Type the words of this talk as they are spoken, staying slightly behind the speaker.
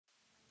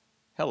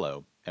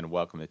Hello, and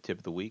welcome to Tip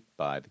of the Week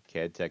by the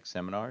CAD Tech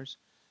Seminars,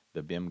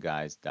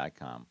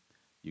 thebimguys.com.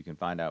 You can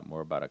find out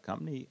more about our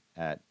company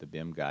at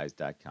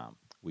thebimguys.com.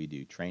 We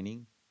do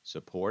training,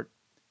 support,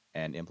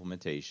 and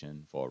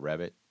implementation for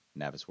Revit,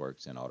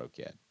 Navisworks, and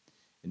AutoCAD.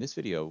 In this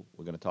video,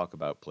 we're going to talk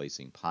about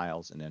placing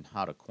piles and then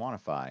how to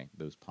quantify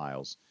those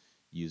piles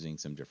using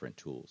some different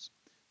tools.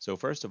 So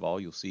first of all,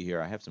 you'll see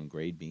here I have some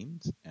grade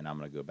beams, and I'm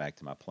going to go back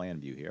to my plan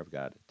view here. I've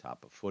got a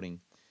top of footing,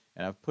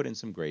 and I've put in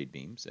some grade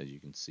beams, as you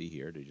can see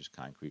here. They're just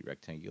concrete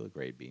rectangular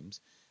grade beams.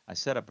 I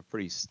set up a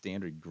pretty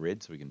standard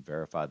grid so we can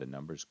verify the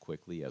numbers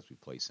quickly as we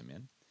place them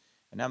in.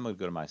 And now I'm going to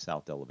go to my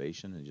south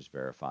elevation and just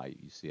verify.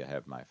 You see I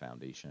have my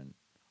foundation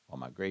on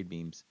my grade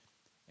beams,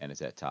 and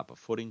it's at top of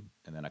footing.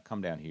 And then I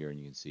come down here and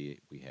you can see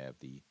we have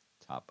the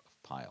top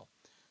of pile.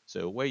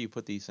 So where you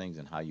put these things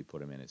and how you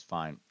put them in is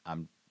fine.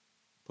 I'm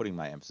putting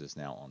my emphasis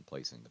now on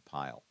placing the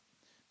pile.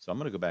 So I'm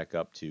going to go back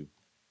up to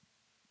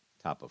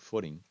top of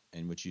footing,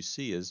 and what you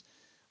see is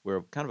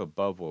we're kind of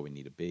above where we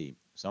need to be.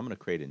 So I'm going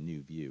to create a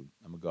new view.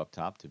 I'm going to go up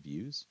top to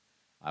views.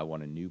 I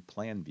want a new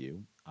plan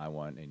view. I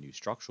want a new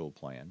structural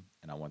plan,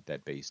 and I want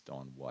that based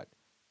on what?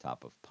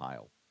 Top of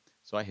pile.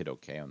 So I hit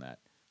OK on that.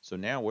 So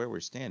now where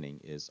we're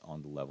standing is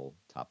on the level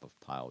top of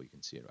pile. You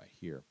can see it right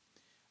here.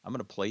 I'm going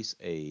to place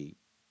a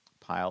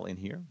pile in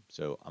here.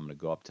 So I'm going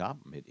to go up top,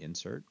 I'm going to hit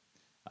insert.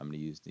 I'm going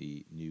to use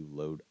the new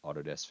load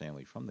Autodesk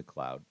family from the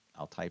cloud.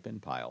 I'll type in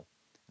pile,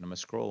 and I'm going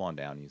to scroll on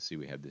down, and you see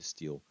we have this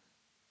steel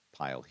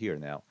pile here.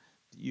 Now,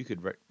 you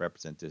could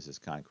represent this as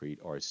concrete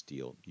or as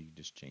steel. You can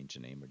just change the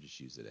name or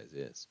just use it as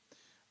is.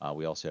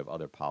 We also have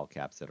other pile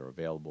caps that are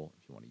available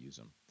if you want to use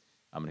them.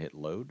 I'm going to hit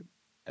load.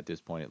 At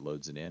this point, it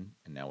loads it in,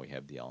 and now we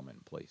have the element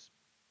in place.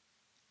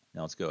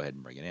 Now let's go ahead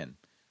and bring it in.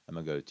 I'm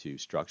going to go to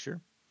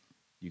structure.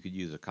 You could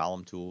use a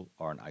column tool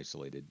or an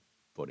isolated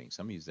footing.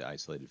 So I'm going to use the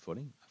isolated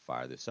footing. I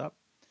fire this up,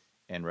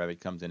 and Revit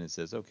comes in and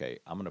says, okay,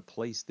 I'm going to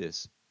place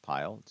this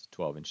pile. It's a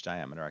 12-inch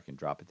diameter. I can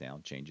drop it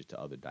down, change it to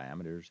other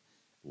diameters,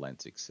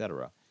 lengths,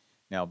 etc.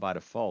 Now, by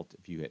default,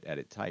 if you hit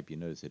edit type, you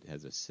notice it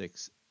has a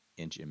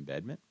 6-inch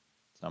embedment.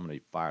 So I'm going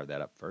to fire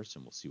that up first,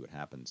 and we'll see what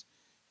happens.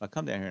 If I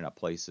come down here and I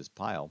place this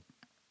pile,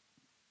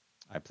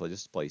 I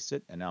just placed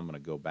it, and now I'm going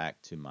to go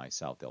back to my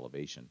south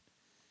elevation.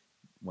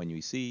 When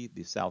you see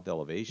the south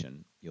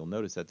elevation, you'll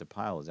notice that the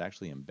pile is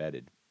actually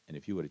embedded. And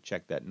if you were to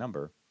check that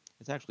number,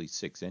 it's actually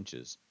 6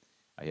 inches.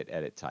 I hit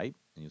edit type,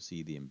 and you'll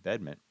see the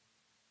embedment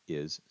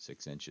is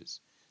 6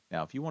 inches.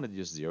 Now, if you wanted to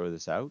just zero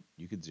this out,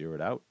 you could zero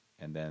it out,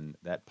 and then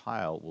that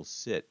pile will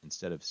sit,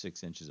 instead of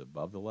 6 inches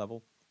above the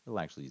level, it'll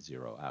actually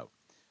zero out.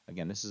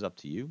 Again, this is up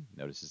to you.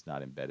 Notice it's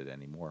not embedded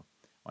anymore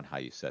on how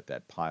you set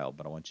that pile,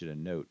 but I want you to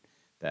note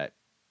that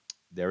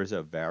there is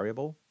a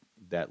variable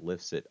that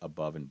lifts it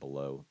above and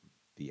below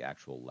the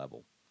actual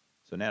level.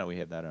 So now we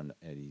have that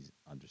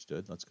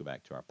understood. Let's go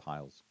back to our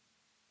piles.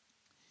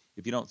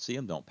 If you don't see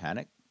them, don't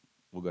panic.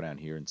 We'll go down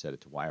here and set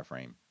it to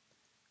wireframe.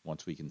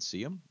 Once we can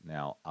see them,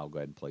 now I'll go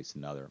ahead and place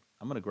another.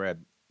 I'm going to grab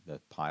the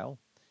pile,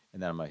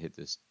 and then I'm going to hit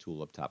this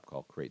tool up top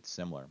called Create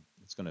Similar.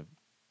 It's going to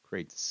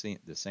create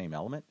the same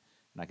element,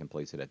 and I can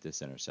place it at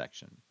this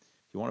intersection.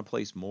 If you want to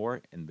place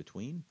more in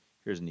between,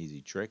 here's an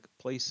easy trick.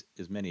 Place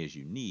as many as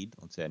you need.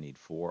 Let's say I need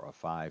 4 or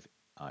 5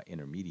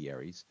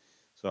 intermediaries.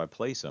 So I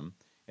place them,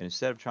 and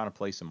instead of trying to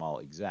place them all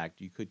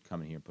exact, you could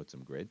come in here and put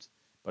some grids.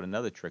 But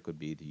another trick would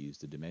be to use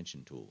the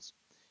dimension tools.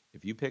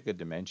 If you pick a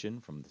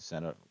dimension from the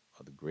center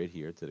of the grid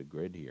here to the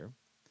grid here,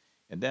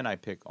 and then I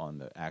pick on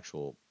the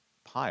actual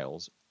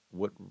piles,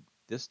 what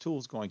this tool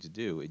is going to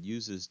do, it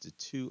uses the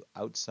 2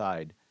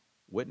 outside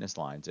witness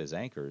lines as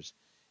anchors,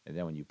 and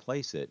then when you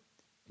place it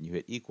and you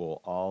hit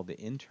equal, all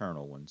the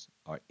internal ones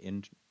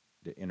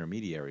the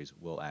intermediaries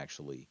will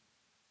actually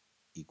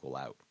equal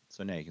out.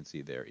 So now you can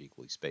see they're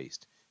equally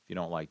spaced. If you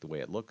don't like the way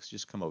it looks,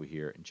 just come over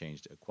here and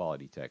change the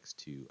equality text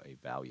to a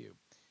value,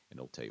 and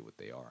it'll tell you what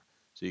they are.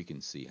 So you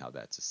can see how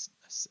that's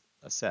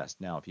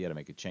assessed. Now, if you had to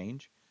make a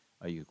change,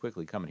 you could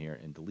quickly come in here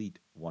and delete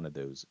one of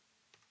those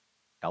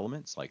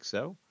elements, like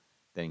so.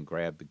 Then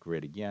grab the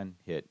grid again,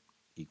 hit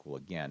equal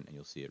again, and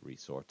you'll see it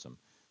resorts them.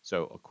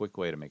 So a quick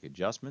way to make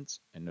adjustments,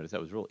 and notice that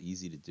was real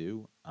easy to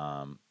do,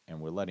 and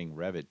we're letting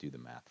Revit do the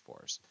math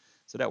for us.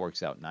 So that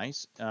works out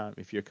nice.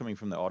 If you're coming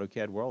from the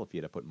AutoCAD world, if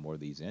you had to put more of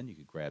these in, you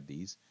could grab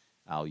these.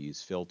 I'll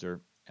use filter,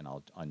 and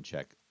I'll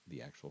uncheck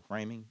the actual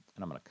framing,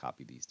 and I'm going to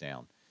copy these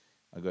down.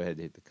 I'll go ahead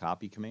and hit the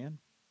copy command.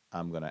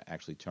 I'm going to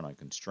actually turn on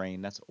constrain.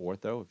 That's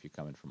ortho if you're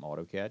coming from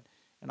AutoCAD,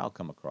 and I'll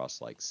come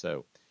across like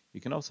so. You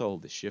can also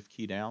hold the shift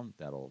key down.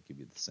 That'll give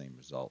you the same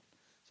result.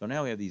 So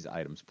now we have these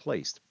items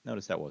placed.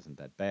 Notice that wasn't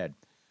that bad.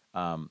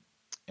 And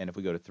if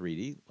we go to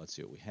 3D, let's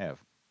see what we have.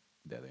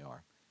 There they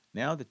are.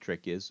 Now the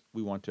trick is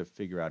we want to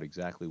figure out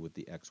exactly what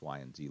the X, Y,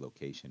 and Z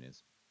location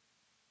is.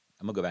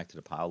 I'm going to go back to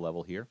the pile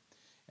level here,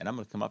 and I'm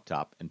going to come up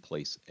top and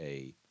place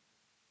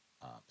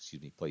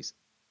place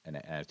an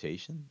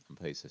annotation and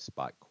place a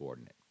spot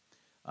coordinate.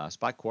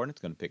 Spot coordinate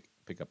is going to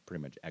pick up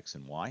pretty much X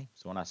and Y.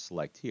 So when I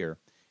select here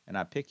and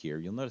I pick here,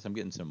 you'll notice I'm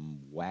getting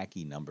some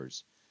wacky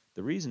numbers.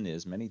 The reason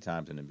is many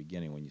times in the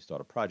beginning when you start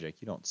a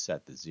project, you don't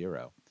set the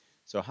 0.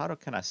 So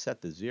can I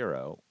set the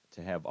 0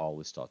 to have all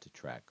this start to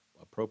track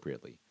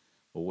appropriately?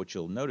 Well, what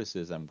you'll notice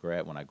is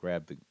when I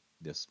grab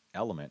this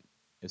element,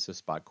 it's a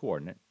spot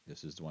coordinate.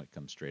 This is the one that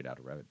comes straight out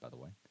of Revit, by the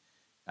way.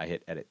 I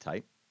hit edit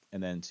type,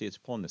 and then see it's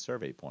pulling the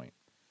survey point.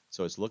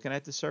 So it's looking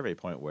at the survey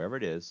point wherever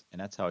it is, and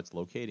that's how it's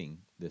locating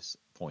this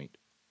point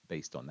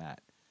based on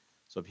that.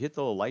 So if you hit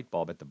the little light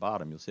bulb at the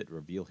bottom, you'll hit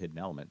reveal hidden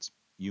elements.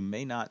 You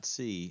may not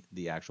see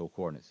the actual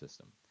coordinate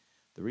system.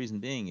 The reason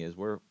being is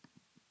we're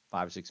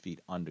 5 or 6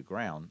 feet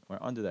underground. We're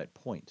under that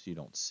point, so you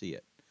don't see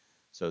it.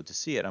 So to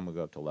see it, I'm going to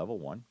go up to level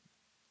 1,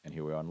 and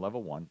here we are on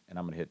level 1, and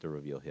I'm going to hit the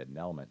reveal hidden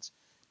elements.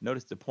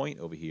 Notice the point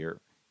over here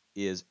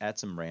is at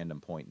some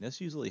random point. And this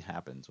usually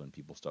happens when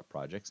people start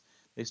projects.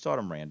 They start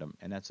them random,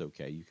 and that's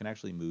okay. You can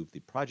actually move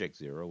the project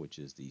 0, which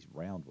is the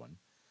round one,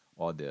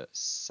 or the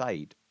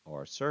site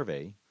or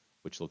survey,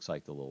 which looks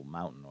like the little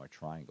mountain or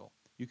triangle.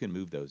 You can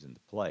move those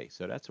into play.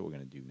 So that's what we're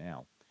going to do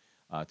now.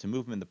 To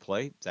move them into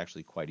play, it's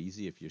actually quite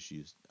easy if you just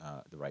use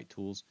the right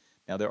tools.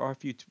 Now, there are a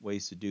few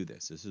ways to do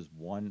this. This is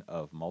one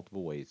of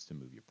multiple ways to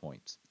move your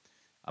points.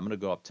 I'm going to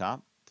go up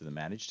top to the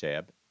Manage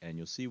tab, and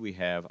you'll see we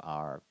have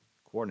our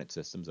coordinate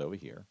systems over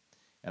here.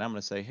 And I'm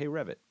going to say, hey,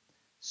 Revit,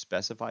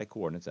 specify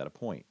coordinates at a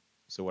point.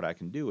 So what I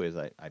can do is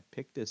I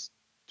pick this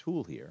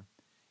tool here,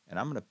 and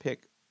I'm going to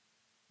pick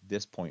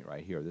this point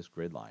right here, this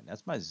grid line.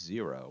 That's my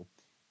 0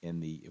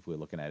 if we're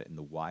looking at it in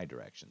the Y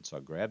direction. So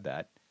I'll grab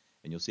that,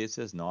 and you'll see it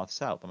says north,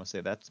 south. I'm going to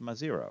say that's my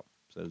 0.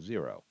 So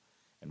 0.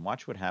 And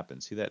watch what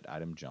happens. See that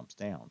item jumps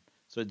down.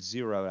 So it's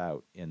zeroed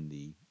out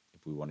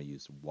if we want to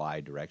use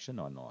Y direction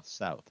or north,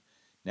 south.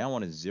 Now I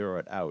want to zero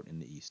it out in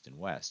the east and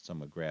west. So I'm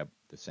going to grab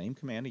the same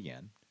command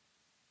again,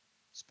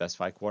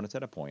 specify coordinates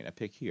at a point. I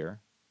pick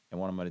here,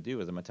 and what I'm going to do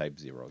is I'm going to type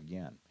 0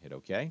 again. Hit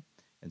OK,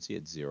 and see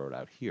it zeroed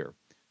out here.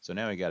 So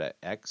now we got a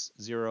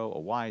x0, a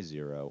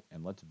y0,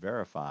 and let's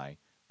verify.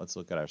 Let's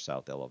look at our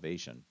south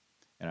elevation.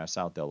 And our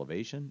south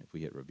elevation, if we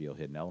hit reveal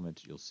hidden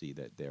elements, you'll see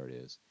that there it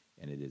is,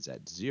 and it is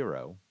at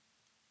 0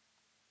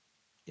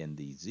 in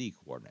the z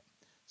coordinate.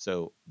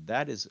 So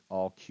that is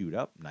all queued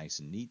up, nice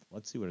and neat.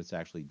 Let's see what it's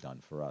actually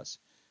done for us.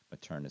 I'm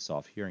going to turn this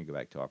off here and go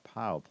back to our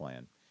pile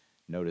plan.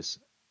 Notice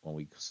when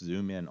we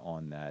zoom in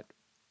on that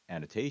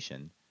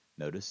annotation,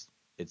 notice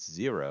it's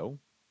 0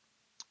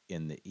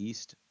 in the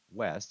east,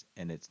 west,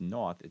 and it's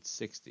north, it's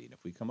 60. And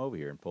if we come over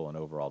here and pull an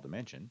overall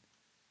dimension,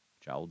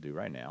 which I will do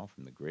right now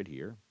from the grid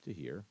here to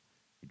here,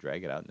 we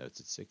drag it out, notice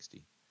it's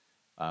 60.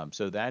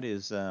 So that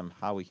is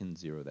how we can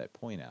zero that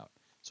point out.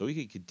 So we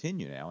could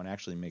continue now and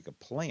actually make a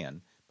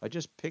plan by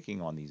just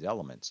picking on these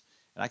elements.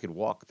 And I could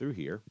walk through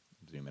here,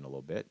 zoom in a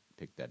little bit,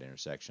 pick that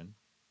intersection.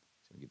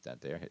 So we get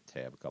that there, hit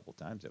tab a couple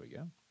times, there we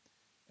go.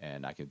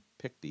 And I could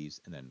pick these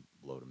and then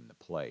load them into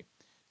play.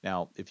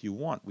 Now, if you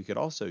want, we could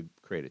also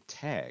create a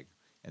tag,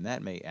 and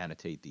that may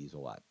annotate these a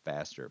lot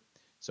faster.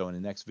 So in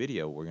the next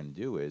video, what we're going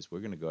to do is we're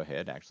going to go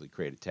ahead and actually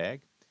create a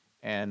tag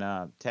and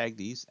tag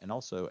these and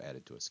also add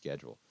it to a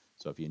schedule.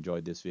 So if you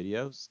enjoyed this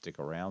video, stick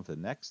around for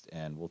the next,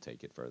 and we'll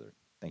take it further.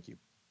 Thank you.